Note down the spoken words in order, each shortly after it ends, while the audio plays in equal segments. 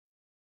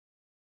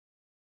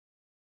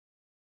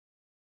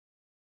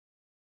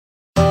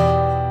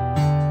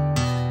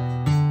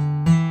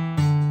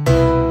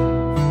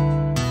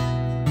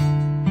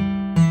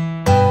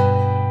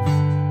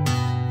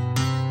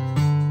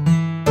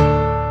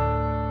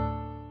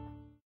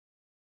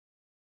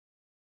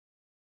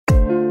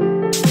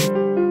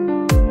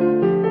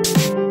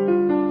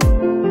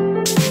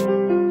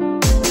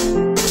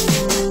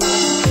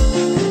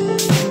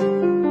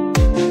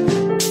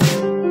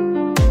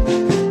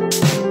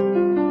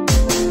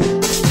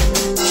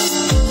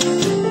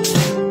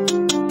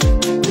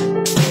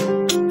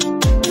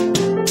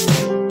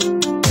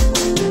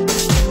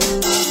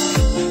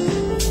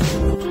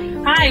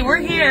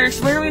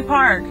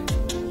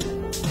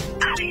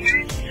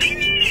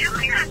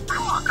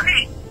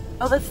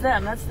Oh, that's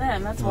them. That's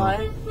them. That's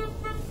why.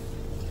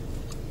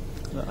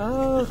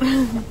 Oh.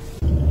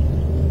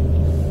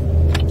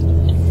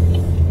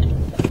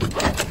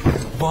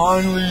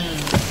 Finally.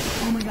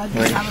 Oh my God.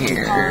 We're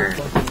here.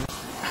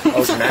 I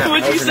was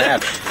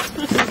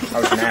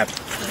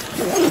napped.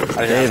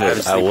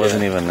 David, I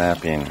wasn't even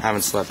napping. I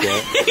haven't slept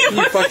yet.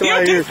 You fucking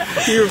out here.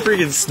 You were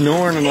freaking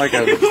snoring like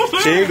a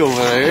pig over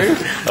there.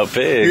 A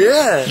pig?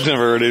 Yeah. I've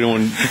never heard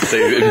anyone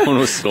say anyone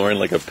was snoring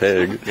like a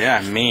pig.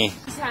 Yeah, me.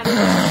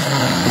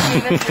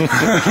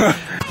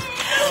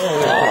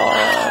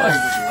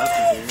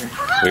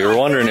 We were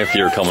wondering if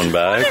you were coming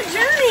back. What a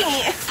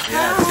journey.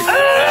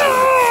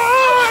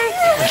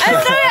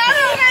 I'm sorry, I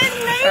don't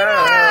know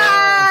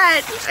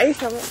that. Are you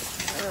coming?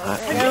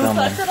 Are you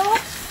slept at all?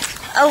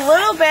 A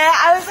little bit.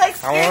 I was like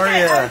scared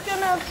that I was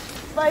gonna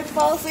like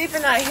fall asleep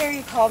and not hear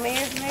you call me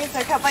or something, so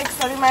I kept like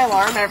setting my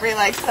alarm every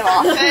like so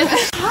often.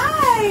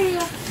 Hi.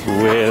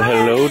 Well,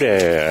 hello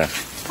there.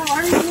 How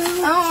are you?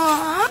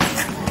 Aww.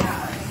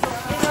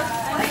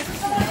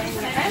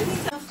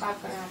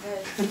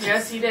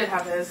 Yes, he did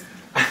have his.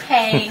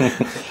 Hey,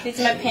 these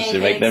are my pancakes.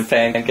 Should make them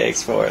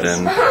pancakes for us.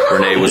 And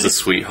Renee was a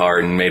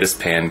sweetheart and made us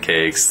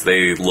pancakes.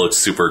 They looked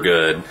super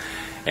good.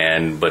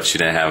 But she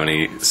didn't have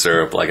any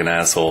syrup like an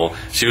asshole.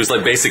 She was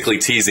like basically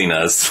teasing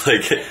us,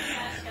 like,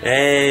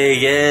 hey,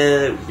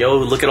 yeah, yo,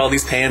 look at all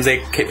these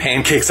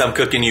pancakes I'm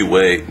cooking you.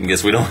 Wait, I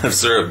guess we don't have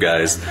syrup,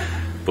 guys.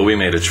 But we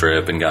made a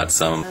trip and got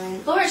some.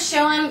 Laura,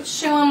 show him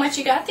what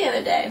you got the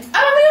other day. Oh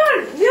my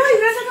God! You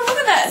guys have to look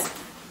at this.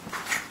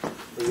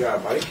 You got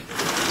a bike?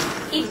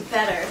 Even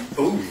better.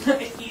 Ooh.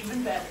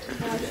 Even better.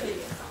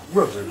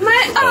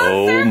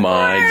 Oh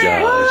my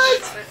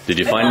gosh. Did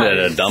you find it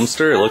at a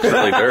dumpster? It looks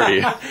really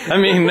dirty. I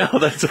mean, no,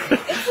 that's... It's a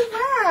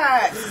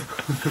rat.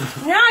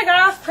 Yeah, I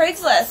got off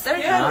Craigslist.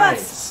 35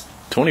 bucks.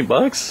 20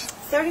 bucks?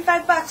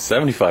 35 bucks.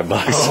 75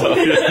 bucks. Oh.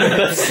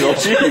 That's still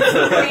cheap.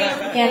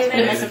 Yeah, it's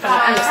been messing fun.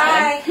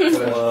 Hi.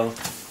 Hello.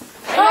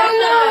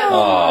 Oh no!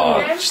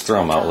 Oh, just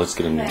throw them out. Let's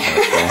get a new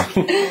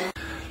one.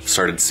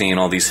 Started seeing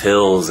all these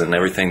hills and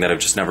everything that I've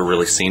just never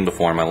really seen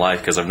before in my life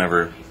because I've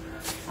never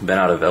been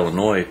out of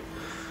Illinois,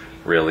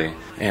 really.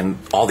 And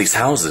all these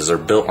houses are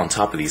built on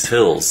top of these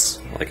hills.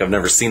 Like, I've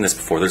never seen this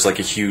before. There's like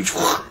a huge,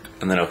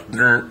 and then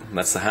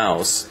that's the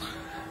house.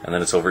 And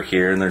then it's over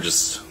here, and they're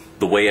just,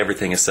 the way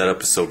everything is set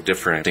up is so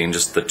different. And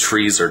just the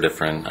trees are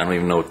different. I don't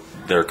even know what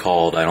they're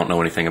called. I don't know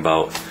anything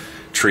about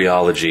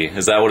treeology.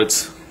 Is that what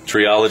it's,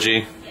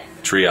 treeology? Yeah.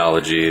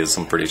 Treeology is,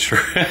 I'm pretty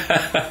sure.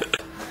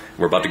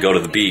 We're about to go to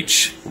the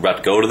beach. We're about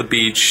to go to the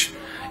beach,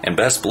 and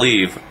best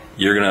believe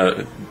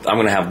I'm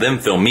gonna have them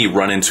film me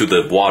run into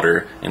the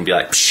water and be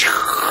like,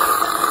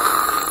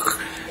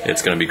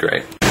 it's gonna be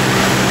great.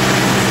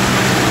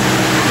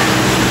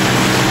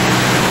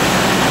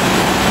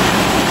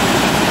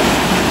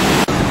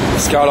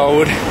 Scott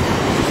Alwood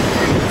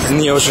is in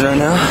the ocean right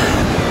now,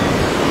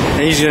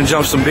 and he's gonna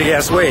jump some big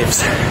ass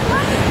waves.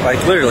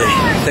 Like literally,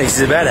 thinks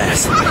he's a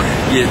badass.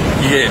 You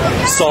get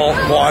salt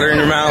water in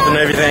your mouth and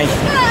everything.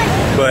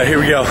 But here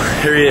we go.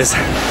 Here he is. You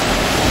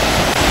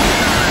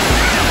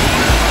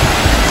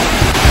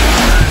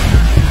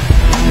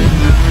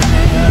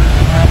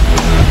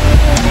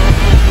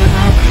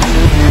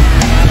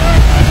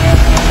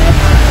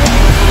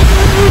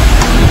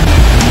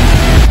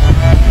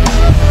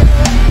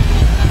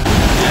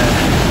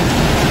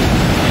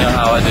know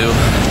how I do.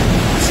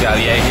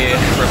 Scotty A here,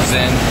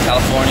 representing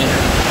California.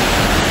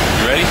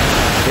 You ready?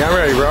 Yeah, I'm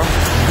ready, bro.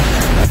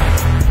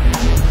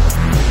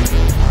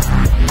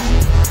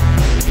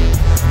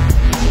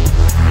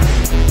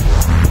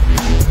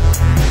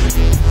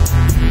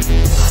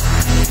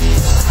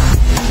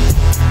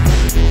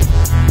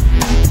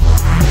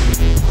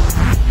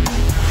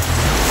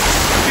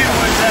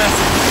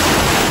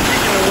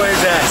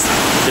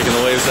 Kicking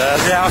the waves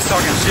ass? Yeah, I was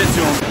talking shit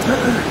to him.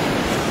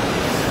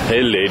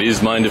 Hey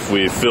ladies, mind if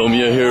we film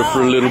you here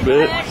for a little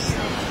bit?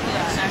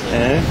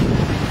 Eh?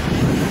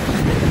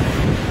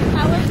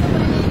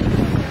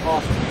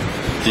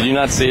 Did you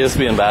not see us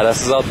being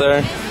badasses out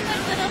there?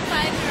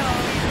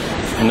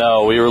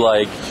 No, we were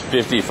like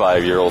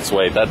 55-year-olds.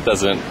 Wait,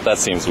 that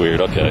seems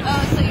weird. Okay.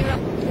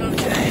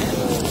 Okay.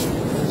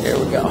 Here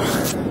we go.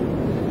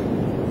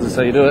 Is this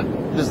how you do it?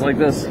 Just like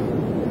this?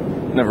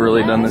 Never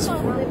really done this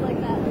before.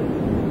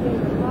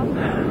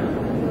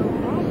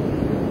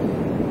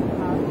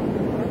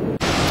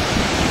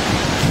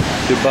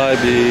 Goodbye,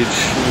 beach.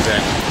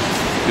 Okay.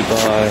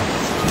 Goodbye.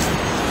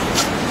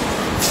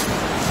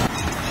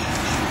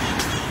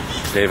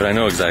 David, I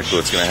know exactly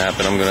what's going to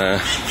happen. I'm going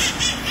to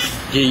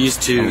Get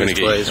used to this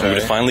place, I'm going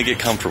to finally get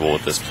comfortable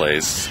with this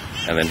place,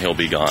 and then he'll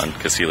be gone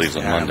because he leaves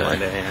on Monday.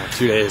 Monday, yeah.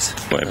 2 days.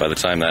 Wait, by the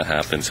time that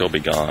happens, he'll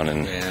be gone,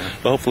 and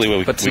but hopefully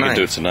we can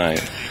do it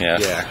tonight.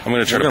 Yeah. I'm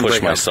going to try to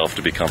push myself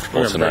to be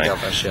comfortable tonight.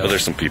 But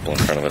there's some people in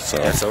front of us,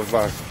 so. Yeah, so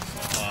far.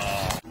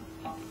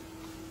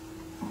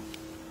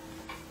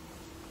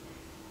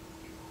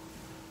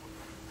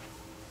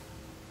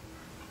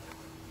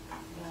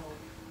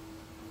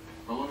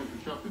 How long have you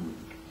shopped in with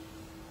me?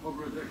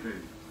 Over a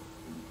decade.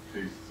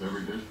 Tastes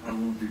every dish. I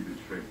won't be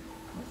betrayed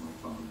like my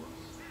father was.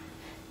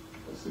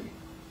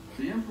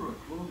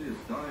 Claudius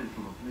died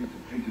from a plate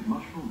of painted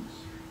mushrooms.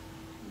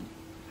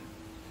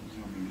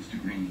 Tell me,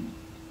 Mr. Green,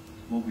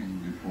 what will you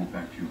report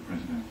back to your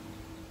president?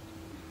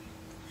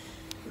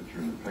 That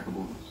you're in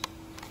impeccable health.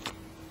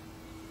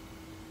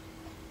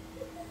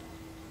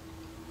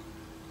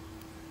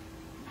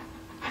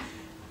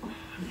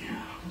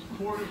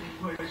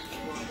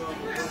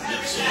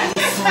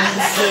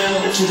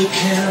 Fell to the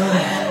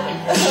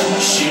ground.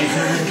 She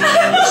heard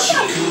what she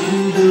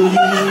couldn't believe.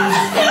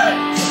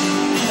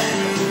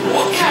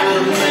 What kind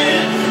of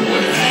man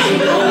would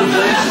hang on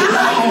that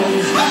ground?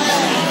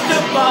 The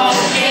ball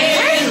game.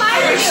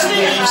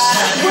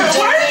 Where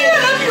are you?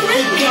 I love your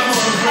ring.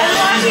 I'm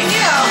watching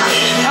you.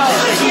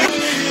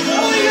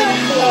 Oh my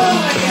god.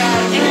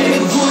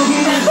 And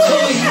wouldn't have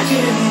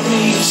taken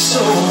me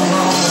so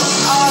long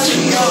to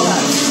know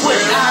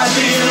where I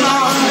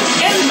belong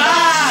in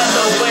my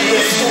way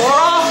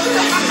for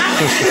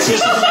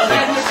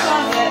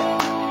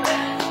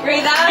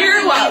Bree, that was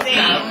You're amazing.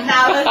 welcome.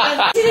 That was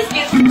you just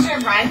get a picture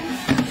and run.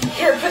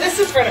 Here, put this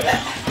in front of it.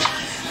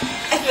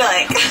 I feel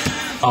like.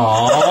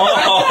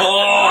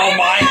 Oh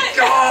my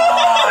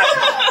god!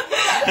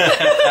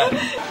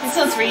 This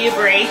one's for you,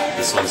 Bree.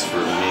 This one's for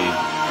me.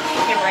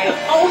 Get right.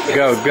 Oh.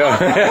 Go.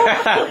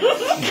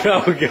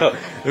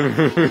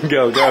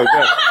 Go.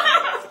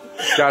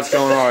 Scott's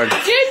going hard.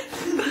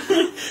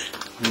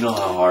 You know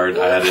how hard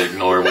I had to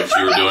ignore what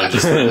you were doing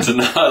just to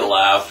not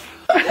laugh.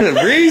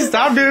 Bree,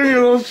 stop doing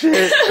your little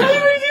shit.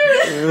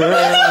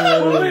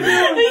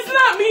 It's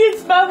not me,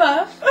 it's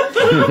Bubba.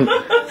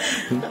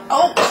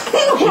 Oh.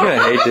 You're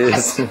gonna hate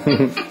this.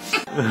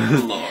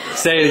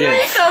 Say it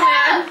again. So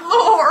mad.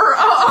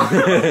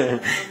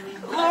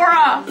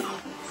 Laura.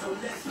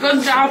 Good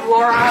job,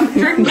 Laura.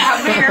 Drink that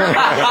beer.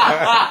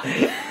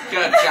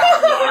 Good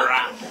job, Laura.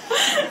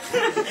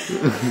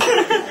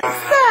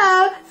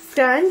 So,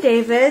 Scott and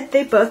David,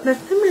 they both met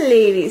some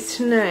ladies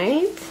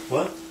tonight.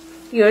 What?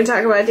 You want to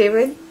talk about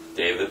David?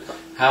 David?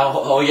 How?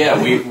 Oh yeah,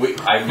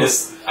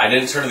 I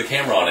didn't turn the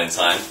camera on in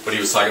time, but he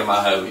was talking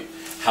about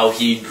how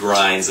he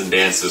grinds and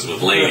dances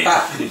with ladies.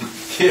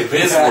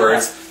 His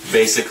words,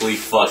 basically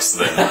fucks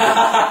them.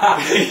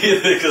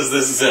 Because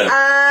this is him.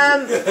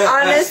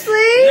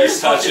 Honestly, He's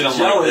touching him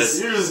like this.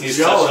 You're just He's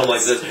jealous. touching him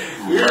like this.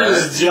 You're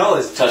just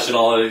jealous. Touching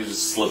all of it,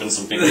 just slipping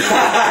some fingers.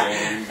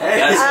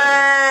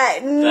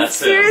 That's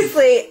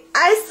seriously,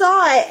 I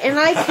saw it, and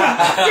I can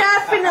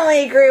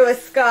definitely agree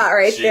with Scott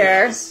right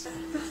there.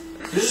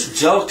 You're just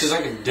jealous because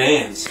I can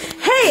dance.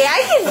 Hey,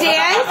 I can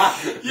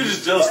dance. You're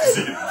just jealous because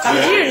you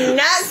Did you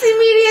not see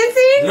me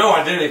dancing? No,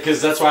 I didn't, because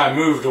that's why I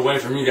moved away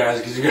from you guys,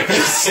 because you guys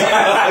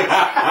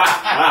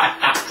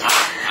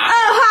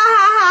Oh,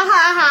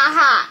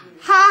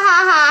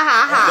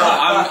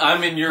 ha.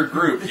 I'm in your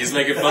group. He's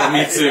making fun of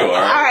me too,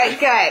 alright? Alright,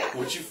 good.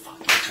 Would you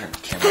fucking turn the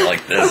camera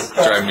like this?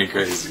 It's driving me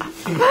crazy.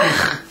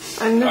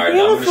 I'm gonna Alright, be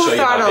now I'm able going to to show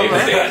you how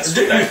David danced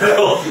with that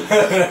girl.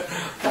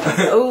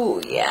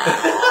 Oh, yeah.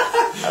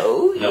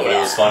 Oh, yeah. No, but it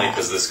was funny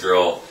because this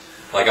girl,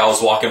 like I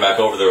was walking back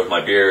over there with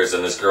my beers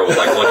and this girl was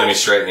like looking me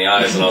straight in the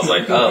eyes and I was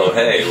like, oh,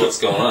 hey, what's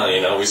going on?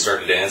 You know, we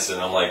started dancing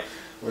and I'm like,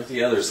 where's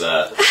the others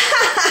at?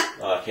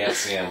 Oh, I can't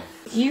see them.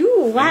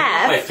 You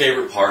laugh. My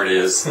favorite part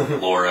is,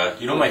 Laura,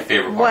 you know my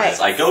favorite part What? is?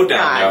 I go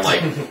down there, I'm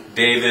like,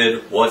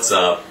 David, what's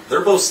up?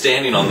 They're both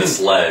standing on this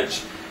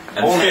ledge.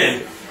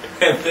 And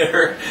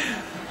they're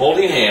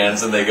holding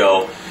hands and they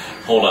go,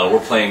 hold on, we're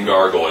playing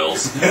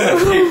gargoyles. And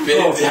they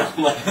bend down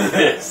like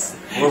this.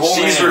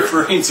 She's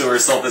referring to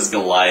herself as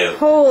Goliath.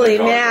 Holy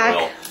the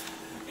gargoyle. mac.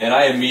 And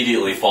I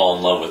immediately fall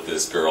in love with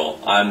this girl.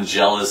 I'm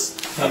jealous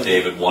of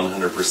David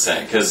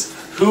 100%. Because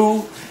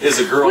who is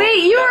a girl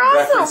Wait, you were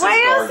that also, references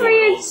why else were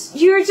gargoyles?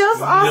 you were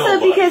just also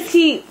Nobody.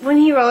 because when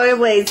he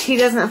rollerblades, he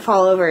doesn't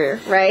fall over,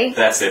 right?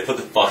 That's it. Put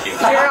the fucking.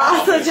 You're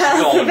also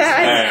jealous of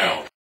that.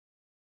 Down.